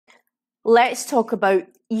Let's talk about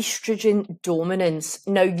estrogen dominance.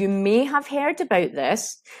 Now, you may have heard about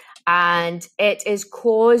this, and it is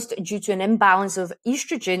caused due to an imbalance of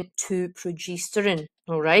estrogen to progesterone,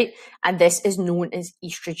 all right? And this is known as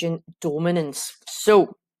estrogen dominance.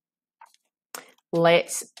 So,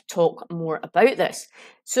 let's talk more about this.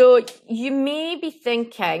 So, you may be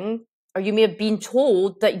thinking, or you may have been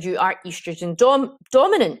told that you are estrogen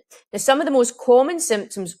dominant. Now, some of the most common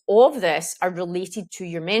symptoms of this are related to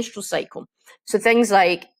your menstrual cycle. So things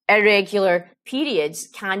like irregular periods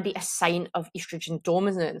can be a sign of estrogen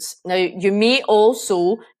dominance. Now, you may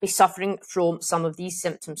also be suffering from some of these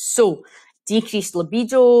symptoms. So decreased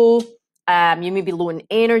libido, you may be low in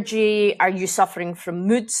energy. Are you suffering from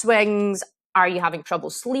mood swings? Are you having trouble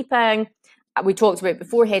sleeping? We talked about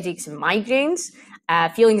before, headaches and migraines.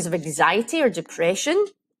 Feelings of anxiety or depression,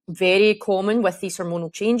 very common with these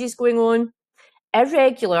hormonal changes going on.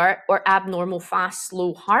 Irregular or abnormal fast,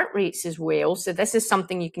 slow heart rates as well. So this is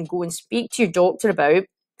something you can go and speak to your doctor about.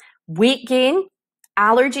 Weight gain,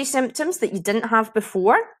 allergy symptoms that you didn't have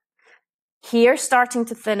before, hair starting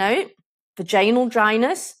to thin out, vaginal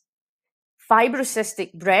dryness,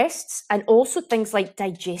 fibrocystic breasts, and also things like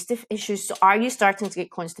digestive issues. So are you starting to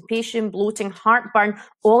get constipation, bloating, heartburn?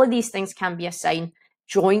 All of these things can be a sign.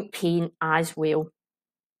 Joint pain as well.